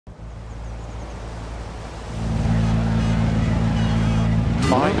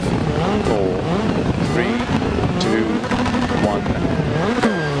3, 2, 1,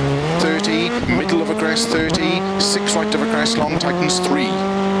 go. 30, middle of a crest 30, 6 right of a crest, long tightens 3.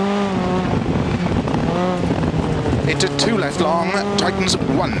 Into 2 left long, tightens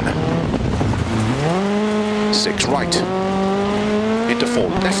 1. 6 right. Into 4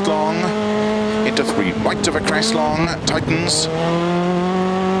 left long, into 3 right of a crest long, tightens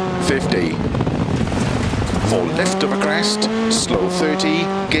 50. 4 left of a crest, slow 30,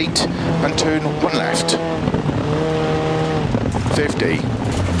 gate, and turn 1 left. 50.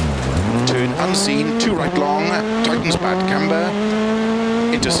 Turn unseen, 2 right long, tightens bad camber,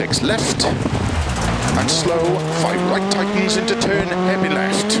 into 6 left, and slow, 5 right tightens into turn, heavy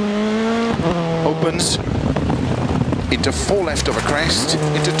left. Opens, into 4 left of a crest,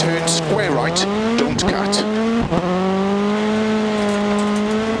 into turn square right, don't cut.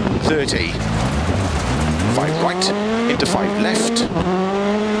 30. 5 right, into 5 left,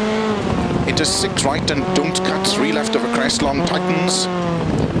 into 6 right and don't cut, 3 left of a crest, long tightens,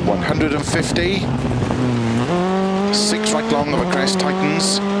 150, 6 right long of a crest,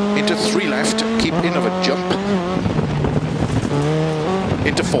 tightens, into 3 left, keep in of a jump,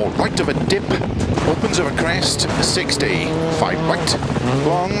 into 4 right of a dip, opens of a crest, 60, 5 right,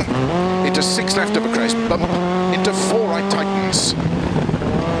 long, into 6 left of a crest, bump, into 4 right tightens,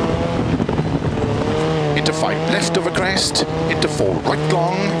 into 5 left of a crest, into 4 right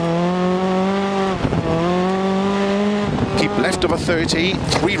long, keep left of a 30,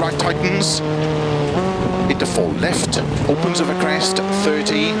 3 right tightens, into 4 left, opens of a crest,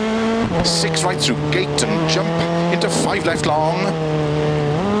 30, 6 right through gate and jump, into 5 left long,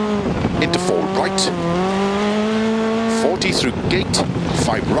 into 4 right, 40 through gate,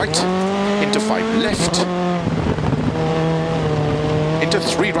 5 right, into 5 left, into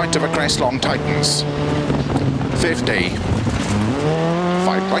 3 right of a crest, long tightens, 50,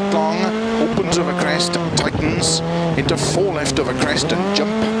 5 right long, opens of a crest, tightens, into 4 left of a crest and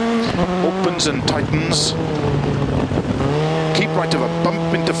jump, opens and tightens, keep right of a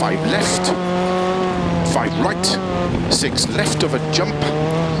bump, into 5 left, 5 right, 6 left of a jump,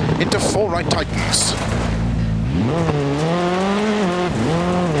 into 4 right tightens.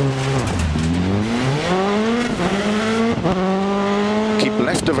 Keep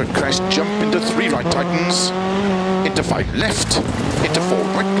left of a crest, jump, into 3 right tightens, into 5 left, into 4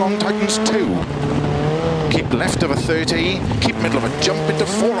 right long tightens 2. Keep left of a 30, keep middle of a jump, into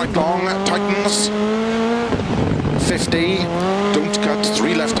 4 right long, tightens, 50, don't cut,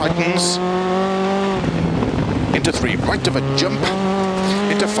 3 left tightens, into 3 right of a jump,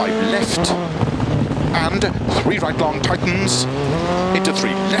 into 5 left, and 3 right long tightens, into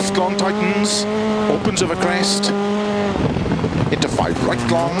 3 left long tightens, opens of a crest, into 5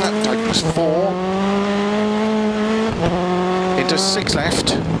 right long, tightens 4, into 6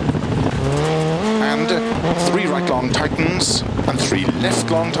 left, and 3 right long tightens, and 3 left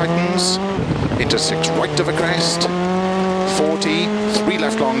long tightens, into 6 right of a crest, 40, 3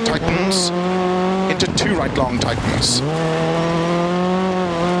 left long tightens, into 2 right long tightens.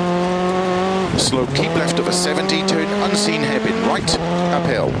 Slow keep left of a 70, turn unseen hairpin right,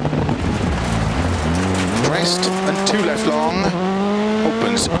 uphill. Crest and 2 left long,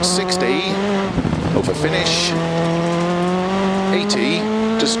 opens 60, over finish, 80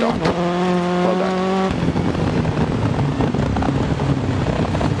 to stop. Well done.